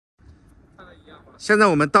现在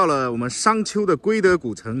我们到了我们商丘的归德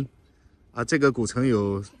古城，啊，这个古城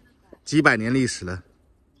有几百年历史了。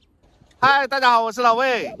嗨，大家好，我是老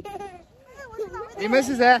魏。你们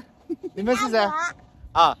是谁？你们是谁？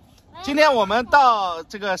啊，今天我们到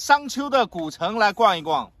这个商丘的古城来逛一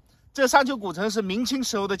逛。这商丘古城是明清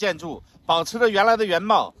时候的建筑，保持了原来的原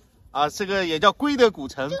貌。啊，这个也叫归德古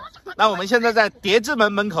城。那我们现在在叠字门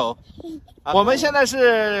门口。我们现在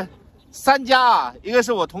是3家啊，一个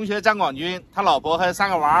是我同学张广军，他老婆还有3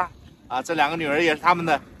个娃啊，这2个女儿也是他们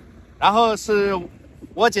的。然后是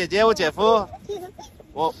我姐姐、我姐夫，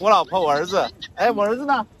我老婆、我儿子。哎，我儿子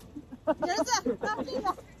呢？儿子，这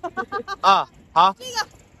个。啊，好。这个。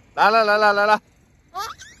来。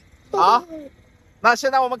好，那现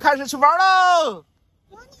在我们开始去玩喽。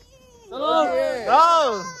走。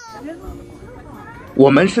我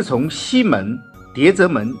们是从西门叠泽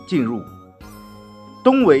门进入，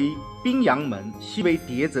东为宾阳门，西为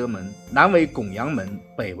叠泽门，南为拱阳门，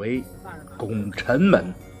北为拱辰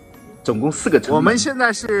门，总共4个城门。我们现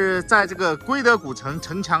在是在这个归德古城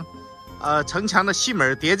城墙，城墙的西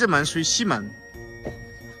门，叠泽门属于西门。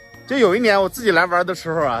就有一年我自己来玩的时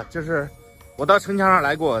候啊，就是我到城墙上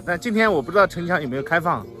来过，但今天我不知道城墙有没有开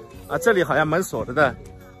放啊，这里好像门锁着的，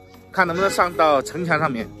看能不能上到城墙上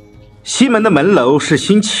面。西门的门楼是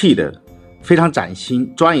新砌的，非常崭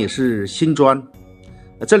新，砖也是新砖。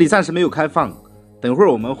这里暂时没有开放，等会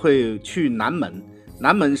儿我们会去南门，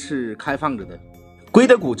南门是开放着的。归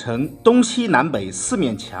德古城东西南北4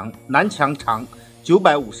面墙，南墙长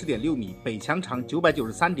950.6米，北墙长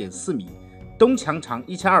993.4米，东墙长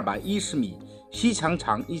1210米，西墙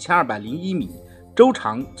长1201米，周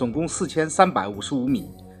长总共4355米，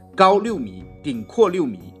高6米，顶阔6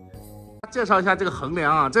米。介绍一下这个横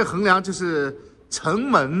梁啊，这个横梁就是城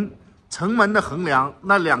门的横梁，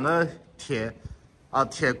那2个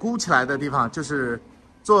铁箍起来的地方，就是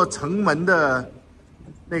做城门的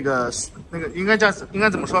那个应该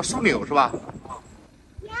怎么说，枢纽是吧？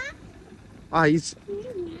啊，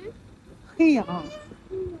嘿呀，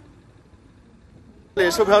这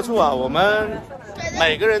里售票处啊，我们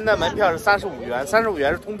每个人的门票是35元，35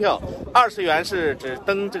元是通票，20元是只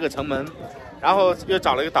登这个城门。然后又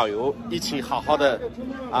找了一个导游，一起好好的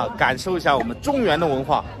感受一下我们中原的文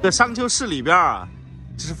化。这商丘市里边啊，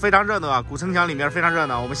就是非常热闹啊，古城墙里面非常热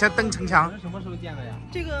闹。我们先登城墙。什么时候建的呀？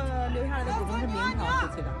这个留下来的古城是明朝时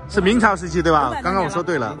期的。是明朝时期对吧？刚刚我说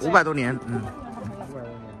对了，500多年。嗯。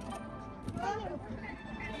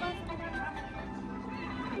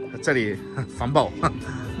这里防爆。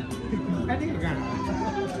开这个干啥？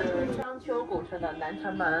商丘古城的南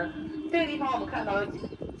城门，这个地方我们看到有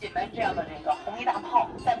几门这样的这个红衣大炮，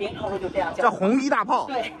在明朝时候就这样叫红衣大炮。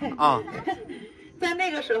对啊，在那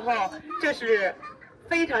个时候，这是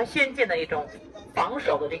非常先进的一种防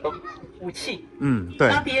守的这个武器。嗯，对。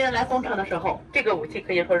当敌人来攻城的时候，这个武器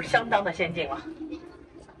可以说是相当的先进了。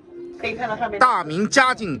可以看到上面。大明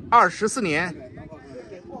嘉靖24年，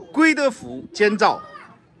归德府监造。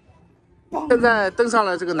现在登上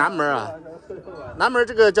了这个南门啊。南门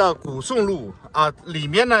这个叫古宋路啊，里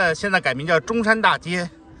面呢现在改名叫中山大街。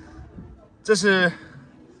这是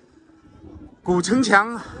古城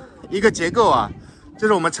墙一个结构啊，就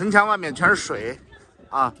是我们城墙外面全是水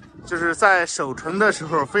啊，就是在守城的时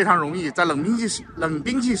候非常容易，在冷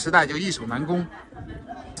兵器时代就易守难攻。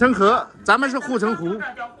城河，咱们是护城湖。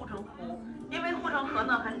叫护城湖，因为护城河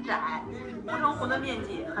呢很窄，护城湖的面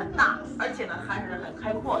积很大，而且呢还是很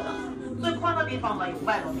开阔的，最宽的地方呢有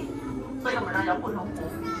500多米。所以我们这叫护城湖。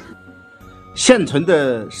现存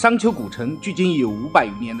的商丘古城距今有500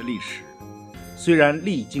余年的历史，虽然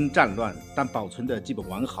历经战乱，但保存的基本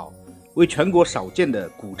完好，为全国少见的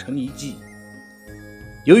古城遗迹。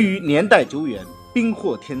由于年代久远，兵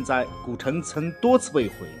祸天灾，古城曾多次被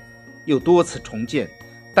毁，又多次重建，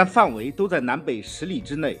但范围都在南北10里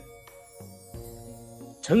之内。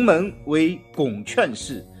城门为拱券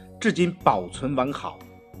式，至今保存完好。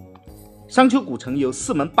商丘古城有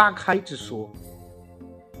4门8开之说，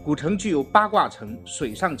古城具有八卦城、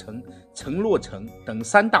水上城、城落城等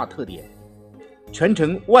3大特点。全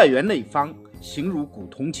城外圆内方，形如古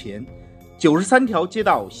铜钱；93条街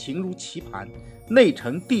道形如棋盘，内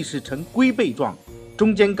城地势呈龟背状，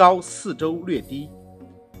中间高，四周略低，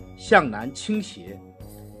向南倾斜。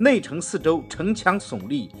内城四周城墙耸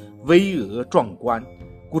立，巍峨壮观。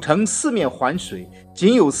古城4面环水，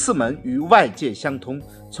仅有4门与外界相通。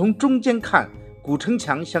从中间看，古城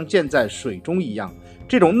墙像建在水中一样。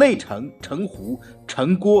这种内城、城湖、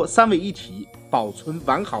城郭3位一体，保存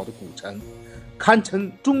完好的古城，堪称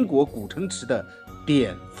中国古城池的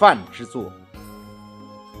典范之作。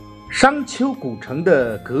商丘古城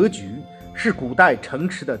的格局是古代城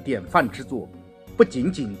池的典范之作，不仅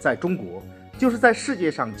仅在中国，就是在世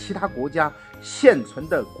界上其他国家现存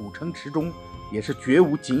的古城池中也是绝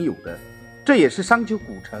无仅有的，这也是商丘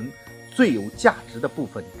古城最有价值的部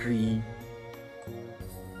分之一。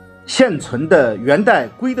现存的元代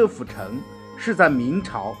归德府城是在明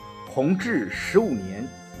朝弘治15年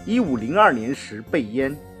1502年时被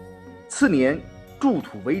淹，次年筑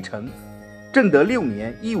土为城，正德6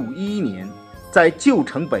年1511年在旧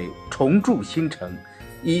城北重筑新城，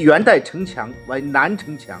以元代城墙为南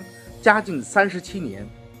城墙，嘉靖37年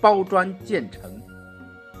包砖建成。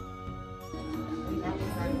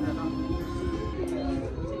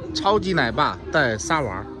超级奶爸带仨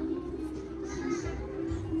娃。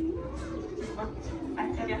来，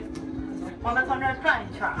小姐，我们从这儿转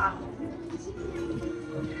一圈啊。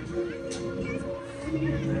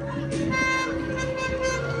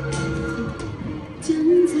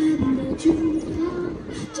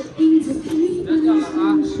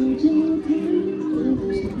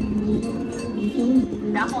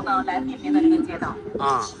然后呢，来对面的这个街道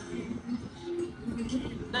啊。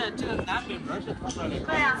那这个南北门是通着的。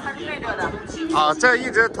对呀，它是对着的。啊，这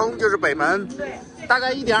一直通就是北门。对。大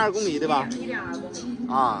概1.2公里，对吧？1.2公里。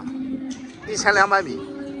啊，1200米。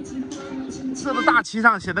这个大旗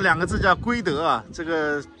上写的2个字叫归德啊，这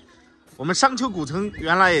个我们商丘古城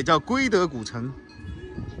原来也叫归德古城。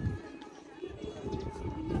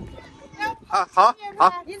啊，好，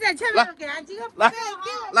好，你在前面给俺几个来，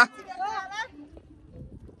来。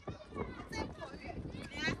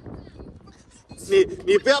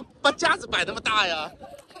你不要把架子摆那么大呀，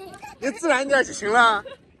你自然一点就行了。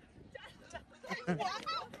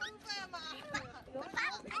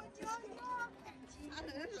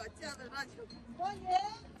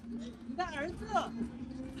你的儿子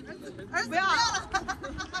不要了，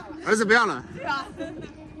儿子不要了。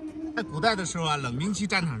在古代的时候啊，冷兵器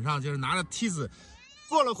战场上就是拿着梯子，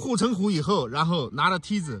过了护城湖以后，然后拿着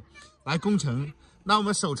梯子来攻城。那我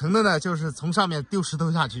们守城的呢，就是从上面丢石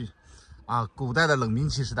头下去。啊，古代的冷兵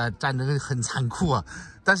器时代战争很残酷啊，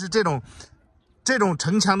但是这种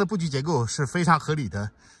城墙的布局结构是非常合理的。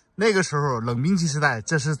那个时候冷兵器时代，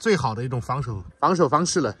这是最好的一种防守方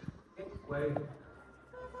式了。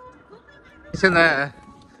现在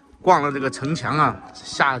逛了这个城墙啊，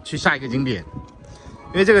去下一个景点，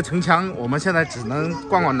因为这个城墙我们现在只能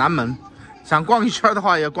逛逛南门，想逛一圈的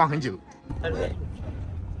话也要逛很久。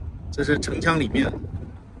这是城墙里面。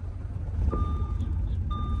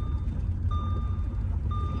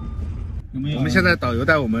我们现在导游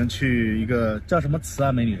带我们去一个叫什么祠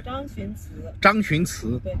啊，美女？张巡祠。张巡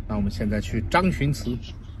祠。对。那我们现在去张巡祠。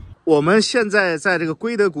我们现在在这个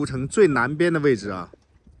归德古城最南边的位置啊。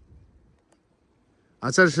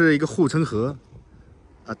这是一个护城河。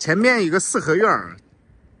前面有个四合院，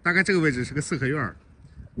大概这个位置是个四合院。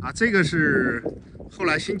这个是后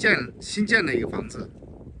来新建的一个房子。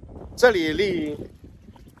这里离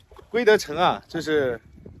归德城啊，就是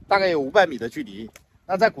大概有500米的距离。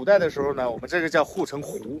那在古代的时候呢，我们这个叫护城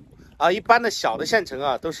湖一般的小的县城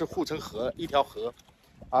啊都是护城河，一条河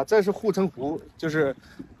这是护城湖，就是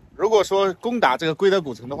如果说攻打这个归德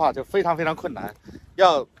古城的话，就非常非常困难，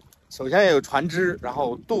首先要有船只，然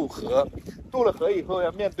后渡河，渡了河以后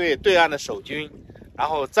要面对对岸的守军，然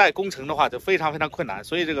后再攻城的话就非常非常困难，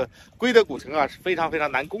所以这个归德古城啊是非常非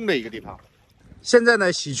常难攻的一个地方。现在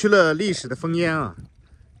呢洗去了历史的烽烟啊，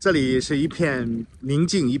这里是一片宁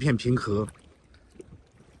静，一片平和。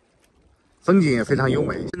风景也非常优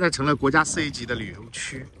美，现在成了国家4A级的旅游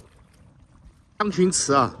区。张巡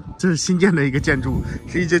祠啊，这是新建的一个建筑，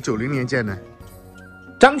是1990年建的。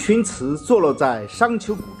张巡祠坐落在商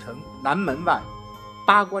丘古城南门外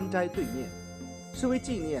八关斋对面，是为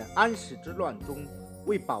纪念安史之乱中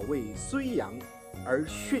为保卫睢阳而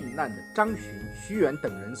殉难的张巡、徐元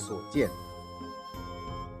等人所建。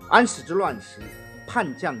安史之乱时，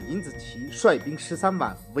叛将尹子奇率兵13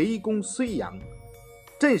万围攻睢阳。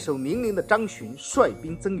镇守宁陵的张巡率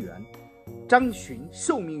兵增援，张巡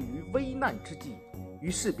受命于危难之际，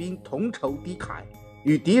与士兵同仇敌忾，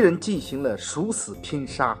与敌人进行了殊死拼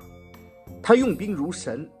杀。他用兵如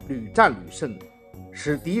神，屡战屡胜，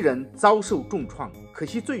使敌人遭受重创，可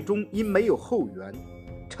惜最终因没有后援，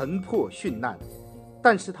城破殉难。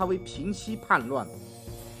但是他为平息叛乱，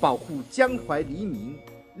保护江淮黎民，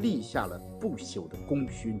立下了不朽的功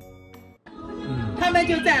勋。他们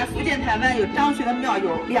就在福建台湾有张巡的庙有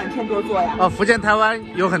2000多座呀。福建台湾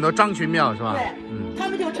有很多张巡庙是吧？对，他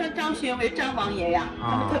们就称张巡为张王爷呀，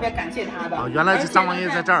他们特别感谢他的。原来是张王爷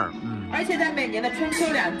在这儿。而且在每年的春秋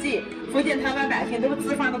2季，福建台湾百姓都是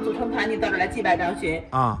自发的组成团体到这来祭拜张巡。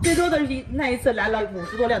最多的是那一次来了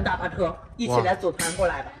50多辆大巴车，一起来组团过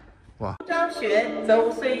来的。哇！张巡则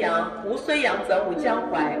无睢阳，无睢阳则无江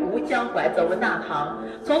淮，无江淮则无大唐。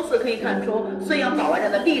从此可以看出，睢阳保外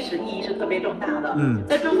站的历史意义是特别重大的。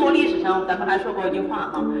在中国历史上，咱们还说过一句话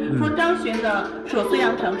嘛，说张巡呢说睢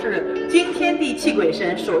阳城是惊天地泣鬼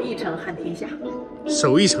神，守一城撼天下。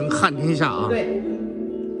守一城撼天下啊！对。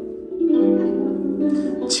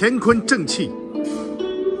乾坤正气。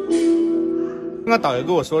刚刚导游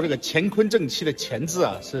跟我说，这个乾坤正气的乾字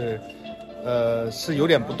啊是有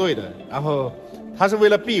点不对的，然后他是为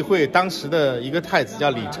了避讳当时的一个太子叫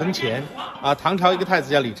李承乾啊，唐朝一个太子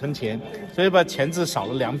叫李承乾，所以把乾字少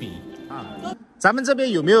了2笔啊。咱们这边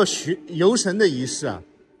有没有游神的仪式啊？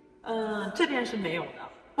这边是没有的。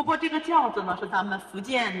不过这个轿子呢，是咱们福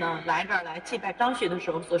建呢来这儿来祭拜张巡的时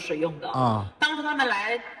候所使用的啊。当时他们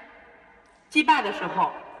来祭拜的时候，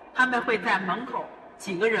他们会在门口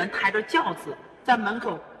几个人抬着轿子在门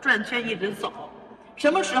口转圈一直走。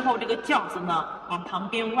什么时候这个轿子呢往旁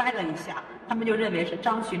边歪了一下，他们就认为是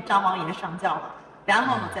张巡张王爷上轿了，然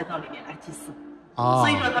后呢再到里面来祭祀。所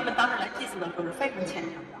以说他们当时来祭祀的时候是非常虔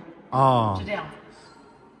诚的。是这样子。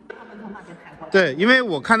他们从那边抬过来。对，因为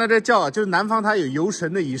我看到这轿啊，就是南方它有游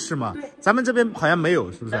神的仪式嘛，咱们这边好像没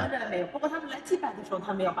有，是不是？咱们这边没有，不过他们来祭拜的时候，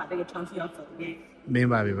他们要把这个程序要走一遍。明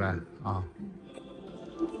白啊。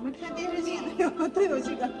我们看电视剧都有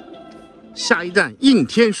这个。下一站应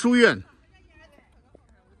天书院。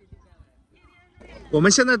我们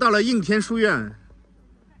现在到了应天书院。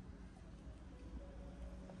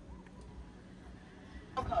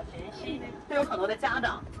高考前夕，会有很多的家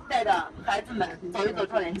长带着孩子们走一走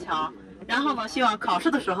赵连桥，然后呢，希望考试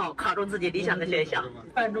的时候考中自己理想的学校。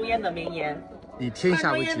范仲淹的名言：以天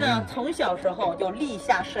下为己。范仲淹呢，从小时候就立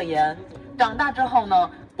下誓言，长大之后呢，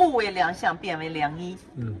不为良相，便为良医。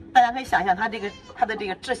大家可以想象他的这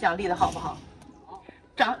个志向立得好不好？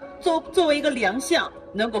作为一个良相，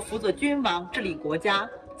能够辅佐君王治理国家，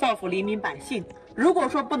造福黎民百姓。如果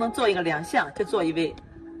说不能做一个良相，就做一位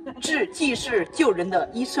济世救人的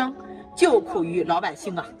医生，救苦于老百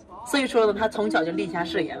姓啊。所以说呢，他从小就立下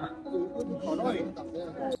誓言了。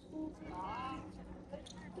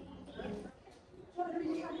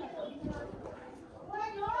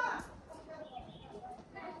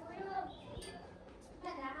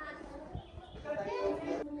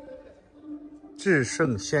至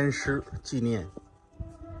圣先师纪念。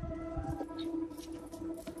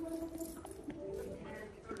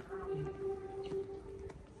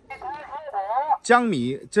江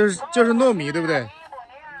米就是糯米，对不对？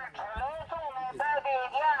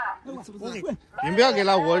你们不要给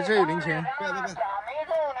了，我这有零钱。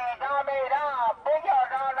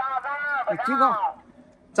几个？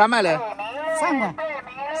咋卖嘞3块。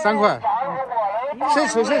3块。谁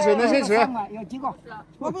吃？那谁吃？有几个？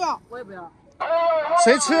我不要，我也不要。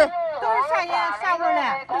谁吃？都是啥味的？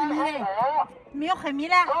黑米的。没有黑米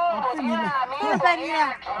的？黑米的。没有白米的。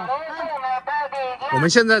我们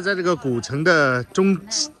现在在这个古城的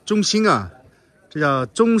中心啊，这叫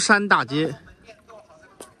中山大街。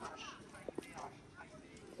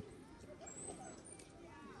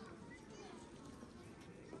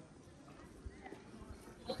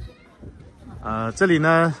这里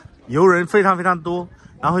呢游人非常非常多，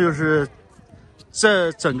然后又是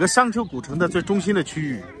这整个商丘古城的最中心的区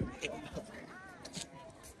域。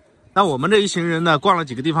那我们这一行人呢，逛了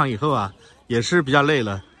几个地方以后啊，也是比较累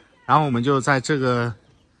了，然后我们就在这个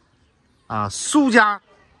苏家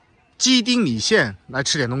鸡丁米线来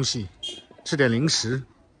吃点东西，吃点零食。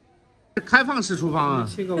开放式厨房啊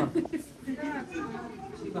，7个吧。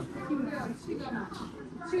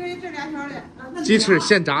鸡翅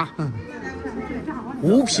现炸，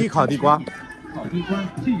无皮烤地瓜。烤地瓜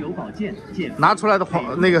具有保健、拿出来的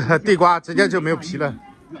那个地瓜直接就没有皮了。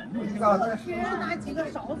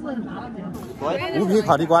无皮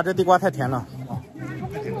烤地瓜，这地瓜太甜了，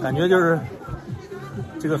感觉就是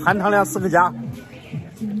这个含糖量4个加，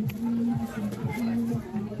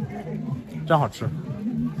真好吃。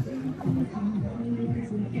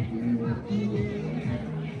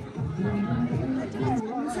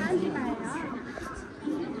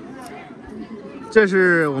这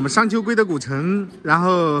是我们商丘归德古城，然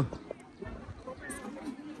后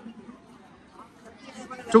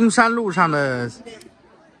中山路上的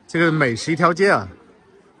这个美食一条街啊，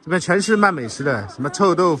这边全是卖美食的，什么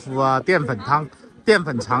臭豆腐啊、淀粉汤、淀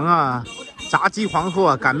粉肠啊、炸鸡皇后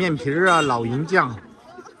啊、擀面皮啊、老银酱，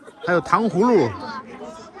还有糖葫芦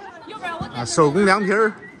啊、手工凉皮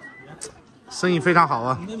儿，生意非常好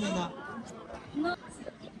啊。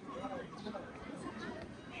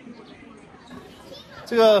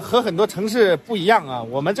这个和很多城市不一样啊，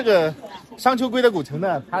我们这个商丘归德古城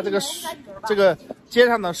呢，它这个街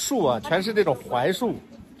上的树啊，全是这种槐树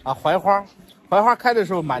啊，槐花，槐花开的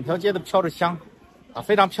时候，满条街都飘着香，啊，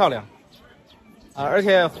非常漂亮。啊，而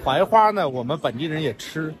且槐花呢，我们本地人也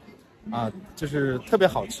吃，啊，就是特别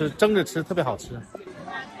好吃，蒸着吃特别好吃。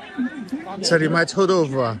这里卖臭豆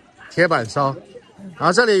腐啊，铁板烧，然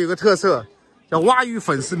后这里有个特色叫蛙鱼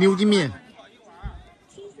粉丝牛筋面。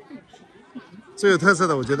最有特色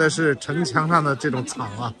的，我觉得是城墙上的这种草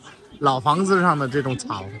啊，老房子上的这种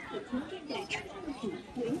草。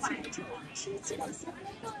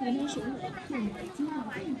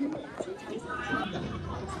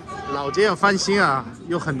老街要翻新啊，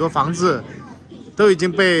有很多房子都已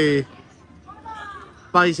经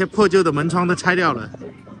把一些破旧的门窗都拆掉了。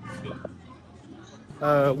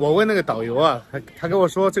我问那个导游啊，他跟我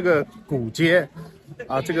说这个古街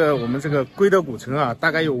啊，我们这个归德古城啊，大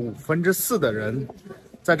概有4%的人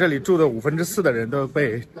在这里住的4%的人都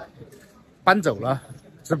被搬走了，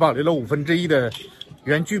只保留了1/5的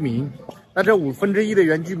原居民。那这1/5的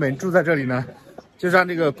原居民住在这里呢，就让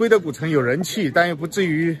这个归德古城有人气，但又不至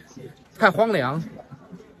于太荒凉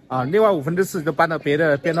啊。另外4%都搬到变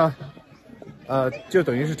到就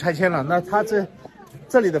等于是拆迁了。那他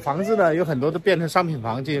这里的房子呢，有很多都变成商品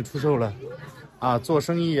房进行出售了啊，做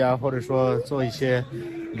生意啊，或者说做一些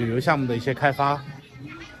旅游项目的一些开发。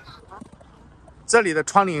这里的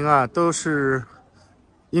窗棂啊，都是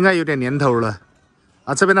应该有点年头了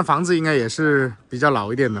啊，这边的房子应该也是比较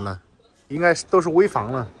老一点的了，应该都是危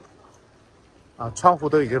房了啊，窗户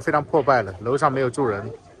都已经非常破败了，楼上没有住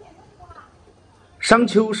人。商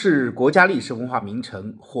丘是国家历史文化名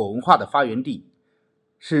城，火文化的发源地，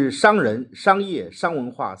是商人、商业、商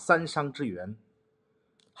文化3商之源。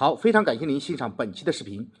好，非常感谢您欣赏本期的视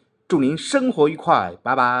频，祝您生活愉快，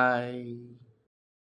拜拜。